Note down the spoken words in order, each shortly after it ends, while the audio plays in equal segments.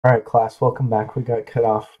All right, class, welcome back. We got cut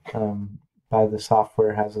off by the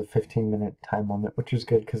software has a 15-minute time limit, which is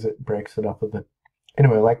good because it breaks it up a bit.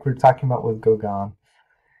 Anyway, like we were talking about with Gauguin,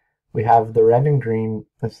 we have the red and green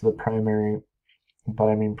as the primary, but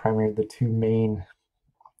I mean primary, the two main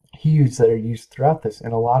hues that are used throughout this.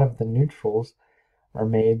 And a lot of the neutrals are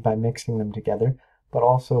made by mixing them together, but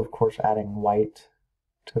also, of course, adding white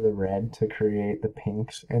to the red to create the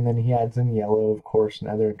pinks. And then he adds in yellow, of course, and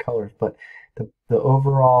other colors. But the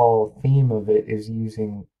overall theme of it is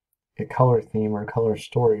using a color theme or color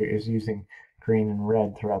story is using green and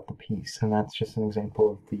red throughout the piece. And that's just an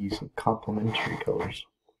example of the use of complementary colors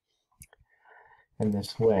in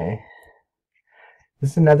this way.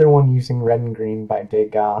 This is another one using red and green by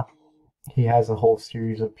Degas. He has a whole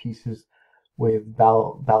series of pieces with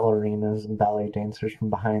ballerinas and ballet dancers from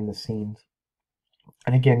behind the scenes.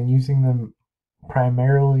 And again, using them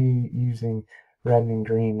primarily using red and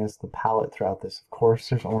green as the palette throughout this. Of course,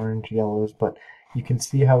 there's orange, yellows, but you can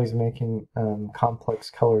see how he's making complex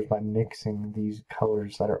colors by mixing these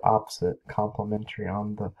colors that are opposite, complementary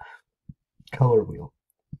on the color wheel.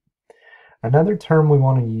 Another term we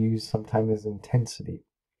want to use sometimes is intensity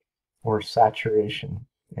or saturation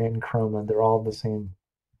and chroma. They're all the same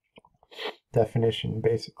definition,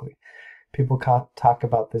 basically. People talk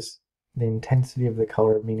about this, the intensity of the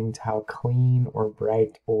color, meaning to how clean or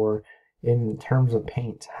bright, or in terms of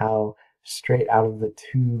paint, how straight out of the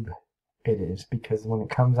tube it is. Because when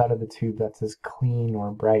it comes out of the tube, that's as clean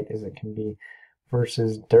or bright as it can be,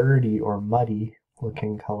 versus dirty or muddy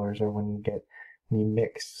looking colors, or when you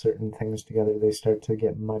mix certain things together, they start to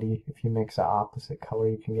get muddy. If you mix an opposite color,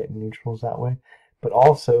 you can get neutrals that way. But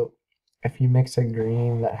also, if you mix a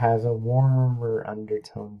green that has a warmer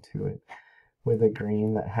undertone to it with a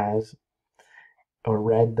green that has a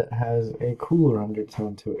red that has a cooler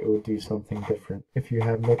undertone to it, it would do something different. If you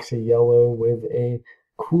have mix a yellow with a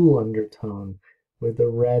cool undertone, with a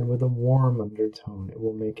red with a warm undertone, it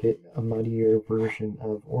will make it a muddier version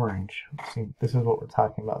of orange. See, this is what we're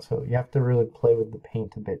talking about. So you have to really play with the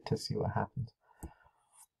paint a bit to see what happens.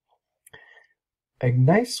 A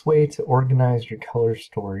nice way to organize your color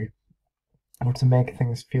story, or to make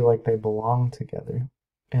things feel like they belong together,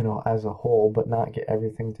 as a whole, but not get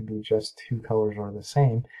everything to be just two colors or the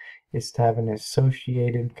same, is to have an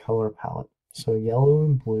associated color palette. So yellow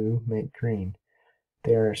and blue make green.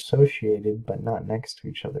 They are associated but not next to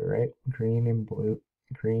each other, right? Green and blue.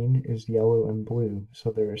 Green is yellow and blue,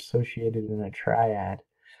 so they're associated in a triad.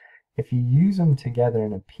 If you use them together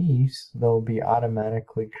in a piece, they'll be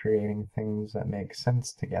automatically creating things that make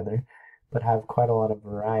sense together, but have quite a lot of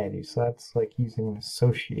variety. So that's like using an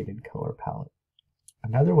associated color palette.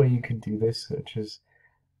 Another way you could do this, which is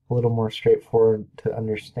a little more straightforward to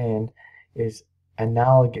understand, is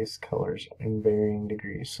analogous colors in varying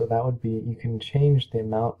degrees. So that would be, you can change the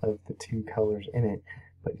amount of the two colors in it,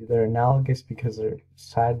 but they're analogous because they're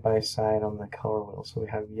side by side on the color wheel. So we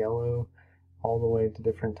have yellow all the way to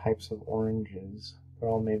different types of oranges. They're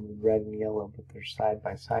all made with red and yellow, but they're side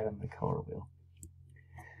by side on the color wheel.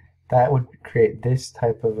 That would create this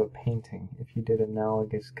type of a painting. If you did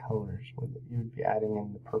analogous colors with it, you would be adding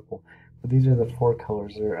in the purple. But these are the four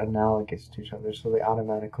colors that are analogous to each other, so they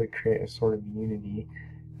automatically create a sort of unity.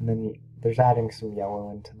 And then there's adding some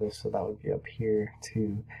yellow into this, so that would be up here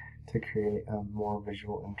too, to create more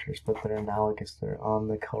visual interest. But they're analogous, they're on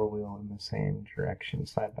the color wheel in the same direction,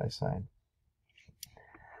 side by side.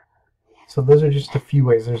 So those are just a few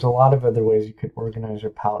ways. There's a lot of other ways you could organize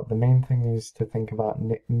your palette. The main thing is to think about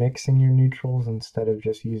mixing your neutrals instead of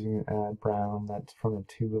just using brown that's from a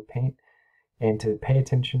tube of paint, and to pay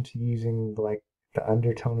attention to using like the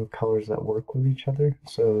undertone of colors that work with each other.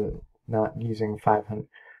 So not using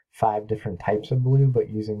five different types of blue, but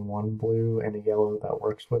using one blue and a yellow that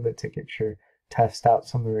works with it to test out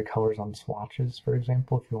some of your colors on swatches, for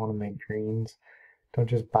example, if you want to make greens. Don't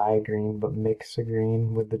just buy a green, but mix a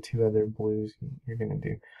green with the two other blues you're going to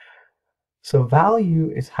do. So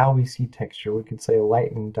value is how we see texture. We could say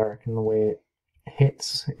light and dark, and the way it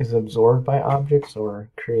hits is absorbed by objects or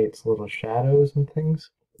creates little shadows and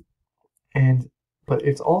things. But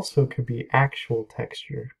it also could be actual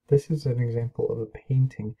texture. This is an example of a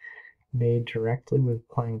painting made directly with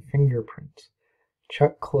applying fingerprints.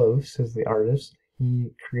 Chuck Close is the artist.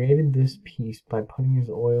 He created this piece by putting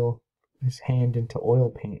his hand into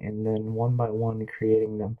oil paint and then one by one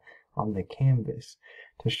creating them on the canvas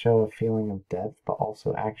to show a feeling of depth, but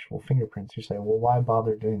also actual fingerprints. You say, well, why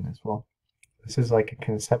bother doing this? Well, this is like a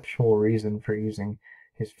conceptual reason for using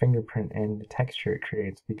his fingerprint and the texture it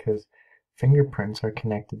creates, because fingerprints are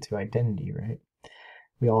connected to identity, right?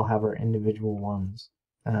 We all have our individual ones.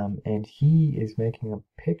 And he is making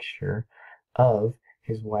a picture of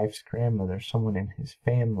his wife's grandmother, someone in his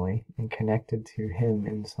family, and connected to him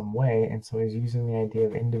in some way. And so he's using the idea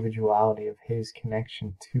of individuality of his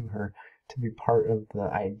connection to her to be part of the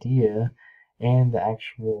idea and the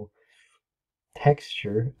actual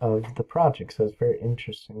texture of the project. So it's a very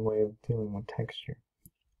interesting way of dealing with texture.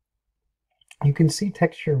 You can see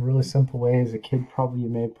texture in really simple ways. As a kid, probably you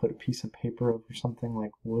may have put a piece of paper over something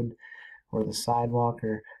like wood or the sidewalk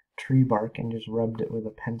or tree bark and just rubbed it with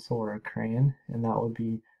a pencil or a crayon, and that would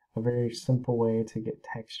be a very simple way to get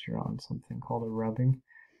texture on something called a rubbing.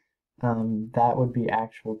 That would be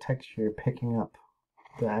actual texture, picking up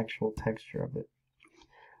the actual texture of it.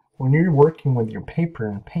 When you're working with your paper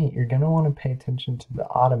and paint, you're going to want to pay attention to the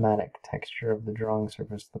automatic texture of the drawing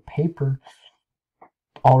surface. The paper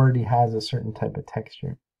already has a certain type of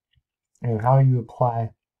texture, and how you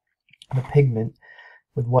apply the pigment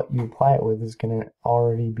with what you apply it with is going to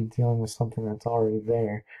already be dealing with something that's already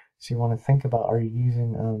there. So you want to think about, are you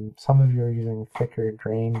using, some of you are using thicker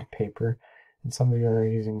grained paper, and some of you are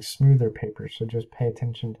using smoother paper, so just pay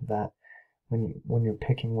attention to that when you're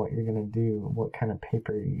picking what you're going to do, what kind of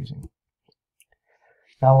paper you're using.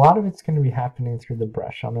 Now, a lot of it's going to be happening through the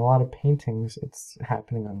brush. On a lot of paintings, it's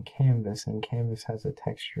happening on canvas, and canvas has a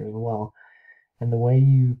texture as well. And the way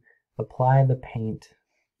you apply the paint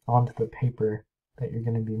onto the paper that you're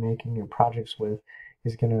going to be making your projects with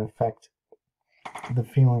is going to affect the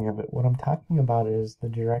feeling of it. What I'm talking about is the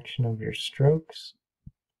direction of your strokes,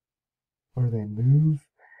 where they move,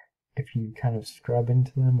 if you kind of scrub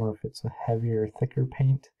into them, or if it's a heavier, thicker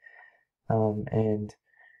paint, and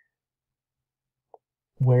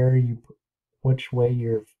which way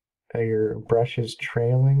your brush is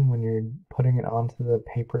trailing when you're putting it onto the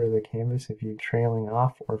paper or the canvas. If you're trailing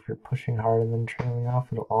off, or if you're pushing harder than trailing off,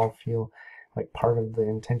 it'll all feel like part of the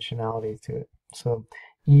intentionality to it. So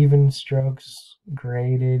even strokes,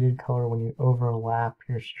 gradated color, when you overlap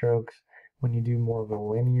your strokes, when you do more of a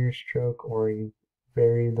linear stroke, or you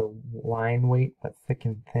vary the line weight but thick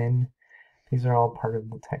and thin, these are all part of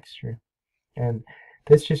the texture. And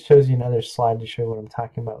this just shows you another slide to show what I'm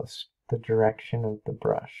talking about with the direction of the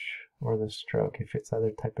brush or the stroke. If it's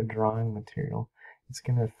other type of drawing material, it's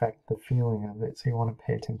going to affect the feeling of it, so you want to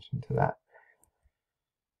pay attention to that.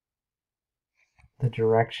 The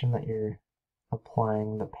direction that you're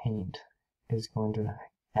applying the paint is going to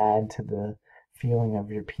add to the feeling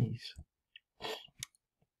of your piece.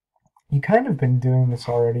 You kind of been doing this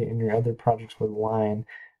already in your other projects with line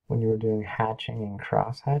when you were doing hatching and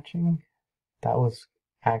cross hatching. That was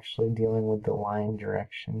actually dealing with the line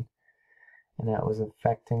direction, and that was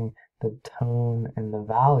affecting the tone and the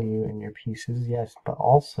value in your pieces, yes, but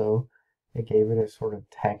also it gave it a sort of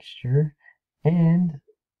texture. And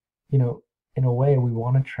in a way, we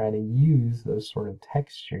want to try to use those sort of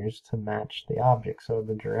textures to match the object, so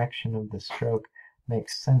the direction of the stroke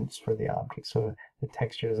makes sense for the object, so the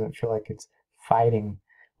texture doesn't feel like it's fighting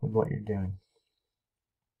with what you're doing.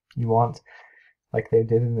 You want, like they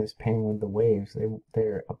did in this painting with the waves,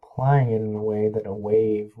 they're applying it in a way that a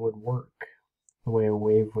wave would work, the way a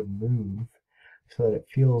wave would move, so that it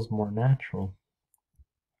feels more natural.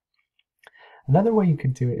 Another way you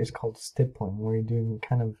could do it is called stippling, where you're doing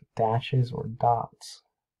kind of dashes or dots.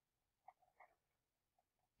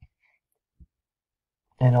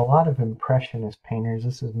 And a lot of impressionist painters,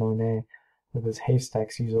 this is Monet with his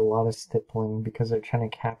haystacks, use a lot of stippling because they're trying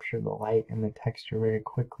to capture the light and the texture very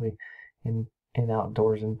quickly in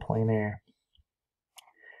outdoors in plein air.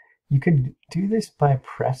 You could do this by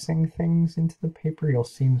pressing things into the paper. You'll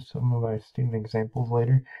see in some of our student examples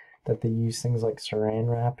later that they use things like saran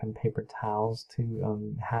wrap and paper towels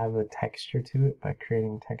to have a texture to it, by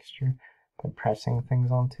creating texture, by pressing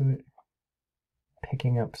things onto it,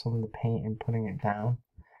 picking up some of the paint and putting it down.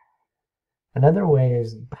 Another way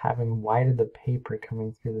is having white of the paper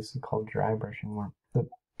coming through. This is called dry brushing, where the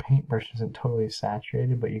paintbrush isn't totally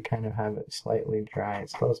saturated, but you kind of have it slightly dry. It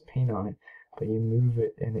still has paint on it, but you move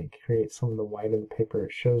it and it creates some of the white of the paper.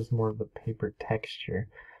 It shows more of the paper texture.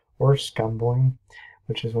 Or scumbling,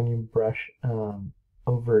 which is when you brush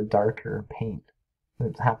over darker paint.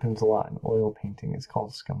 It happens a lot in oil painting. It's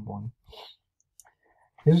called scumbling.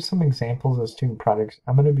 These are some examples of student projects.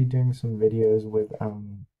 I'm going to be doing some videos with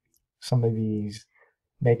some of these,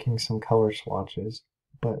 making some color swatches,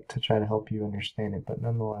 but to try to help you understand it. But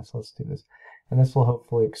nonetheless, let's do this. And this will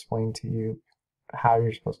hopefully explain to you how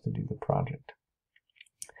you're supposed to do the project.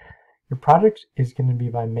 Your project is going to be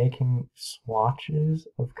by making swatches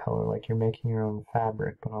of color, like you're making your own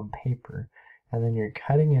fabric, but on paper. And then you're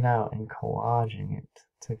cutting it out and collaging it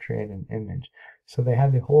to create an image. So they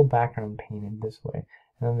have the whole background painted this way.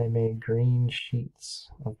 And then they made green sheets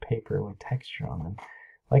of paper with texture on them,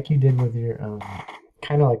 like you did with your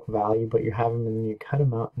kind of like value, but you have them and then you cut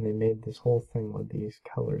them out and they made this whole thing with these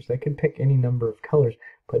colors. They could pick any number of colors,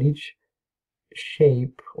 but each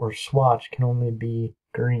shape or swatch can only be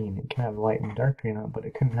green. It can have light and dark green on it, but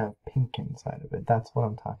it couldn't have pink inside of it. That's what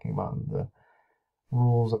I'm talking about in the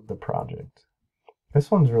rules of the project. This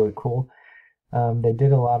one's really cool. They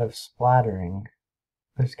did a lot of splattering.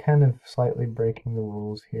 There's kind of slightly breaking the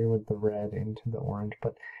rules here with the red into the orange,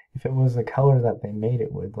 but if it was the color that they made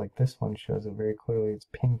it with, like this one shows it very clearly, it's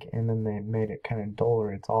pink, and then they made it kind of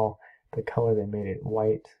duller. It's all the color they made it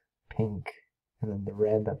white, pink, and then the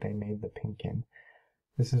red that they made the pink in.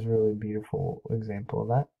 This is a really beautiful example of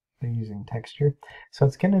that. They're using texture. So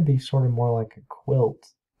it's going to be sort of more like a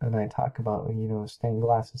quilt. And I talk about, stained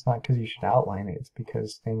glass. It's not because you should outline it. It's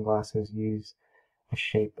because stained glasses use a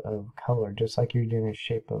shape of color. Just like you're doing a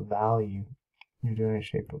shape of value, you're doing a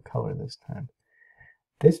shape of color this time.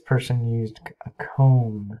 This person used a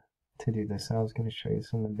comb to do this. And I was going to show you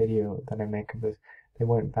some of the video that I make of this. They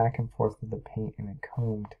went back and forth with the paint and a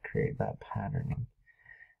comb to create that patterning.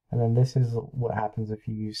 And then this is what happens if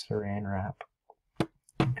you use saran wrap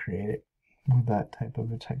and create it with that type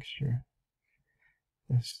of a texture.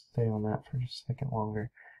 Just stay on that for just a second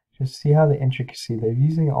longer. Just see how the intricacy, they're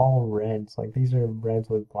using all reds, like these are reds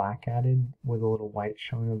with black added with a little white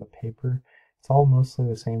showing on the paper. It's all mostly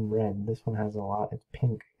the same red. This one has a lot, it's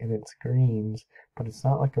pink and it's greens, but it's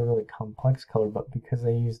not like a really complex color, but because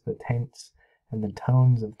they use the tints and the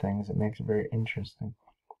tones of things, it makes it very interesting.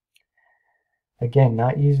 Again,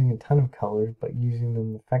 not using a ton of colors, but using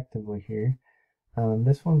them effectively here.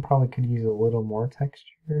 This one probably could use a little more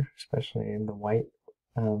texture, especially in the white,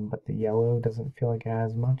 but the yellow doesn't feel like it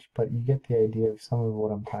has much, but you get the idea of some of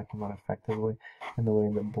what I'm talking about effectively and the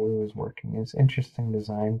way the blue is working. It's interesting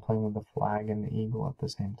design, playing with the flag and the eagle at the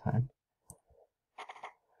same time.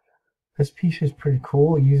 This piece is pretty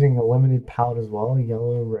cool, using a limited palette as well,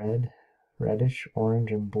 yellow, red, reddish, orange,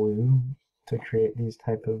 and blue to create these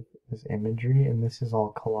type of this imagery, and this is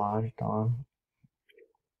all collaged on,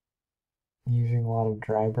 using a lot of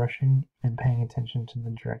dry brushing and paying attention to the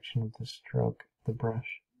direction of the stroke of the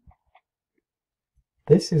brush.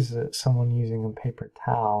 This is someone using a paper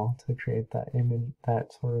towel to create that image,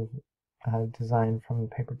 that sort of design from the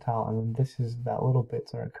paper towel, and then this is that little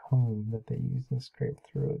bits are a comb that they use to scrape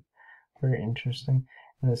through it. Very interesting.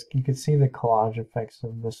 And this, you can see the collage effects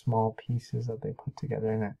of the small pieces that they put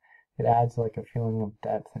together, and it adds like a feeling of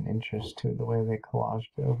depth and interest to the way they collaged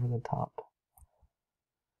it over the top.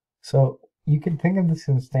 So you can think of this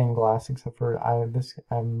in stained glass, except for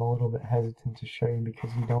I'm a little bit hesitant to show you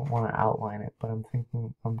because you don't want to outline it, but I'm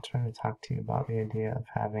trying to talk to you about the idea of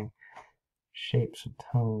having shapes of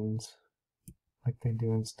tones like they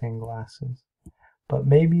do in stained glasses. But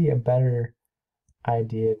maybe a better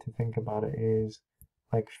idea to think about it is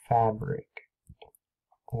like fabric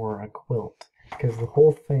or a quilt, because the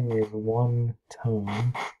whole thing is one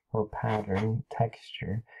tone or pattern,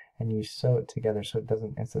 texture, and you sew it together so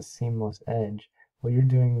it's a seamless edge. Well, you're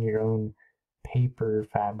doing your own paper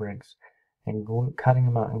fabrics and cutting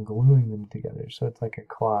them out and gluing them together. So it's like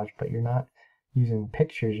a collage, but you're not using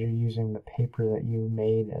pictures, you're using the paper that you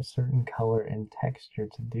made a certain color and texture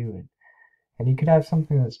to do it. And you could have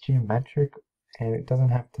something that's geometric, and it doesn't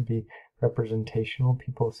have to be representational.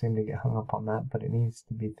 People seem to get hung up on that, but it needs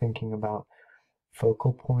to be thinking about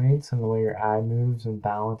focal points and the way your eye moves and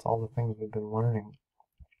balance, all the things we've been learning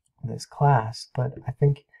in this class. But I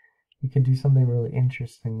think you can do something really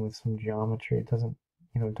interesting with some geometry. It doesn't,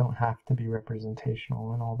 don't have to be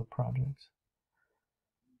representational in all the projects.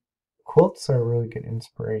 Quilts are a really good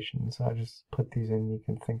inspiration, so I just put these in. You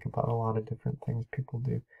can think about a lot of different things people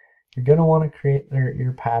do. You're going to want to create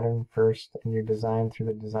your pattern first and your design through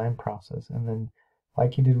the design process, and then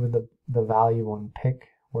like you did with the value one, pick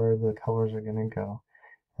where the colors are going to go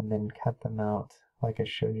and then cut them out like I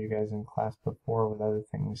showed you guys in class before with other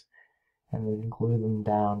things, and then glue them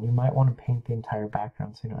down. You might want to paint the entire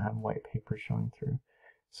background so you don't have white paper showing through.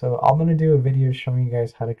 So I'm going to do a video showing you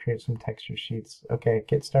guys how to create some texture sheets. Okay,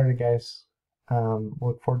 get started guys.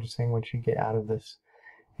 Look forward to seeing what you get out of this.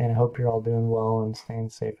 And I hope you're all doing well and staying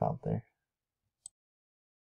safe out there.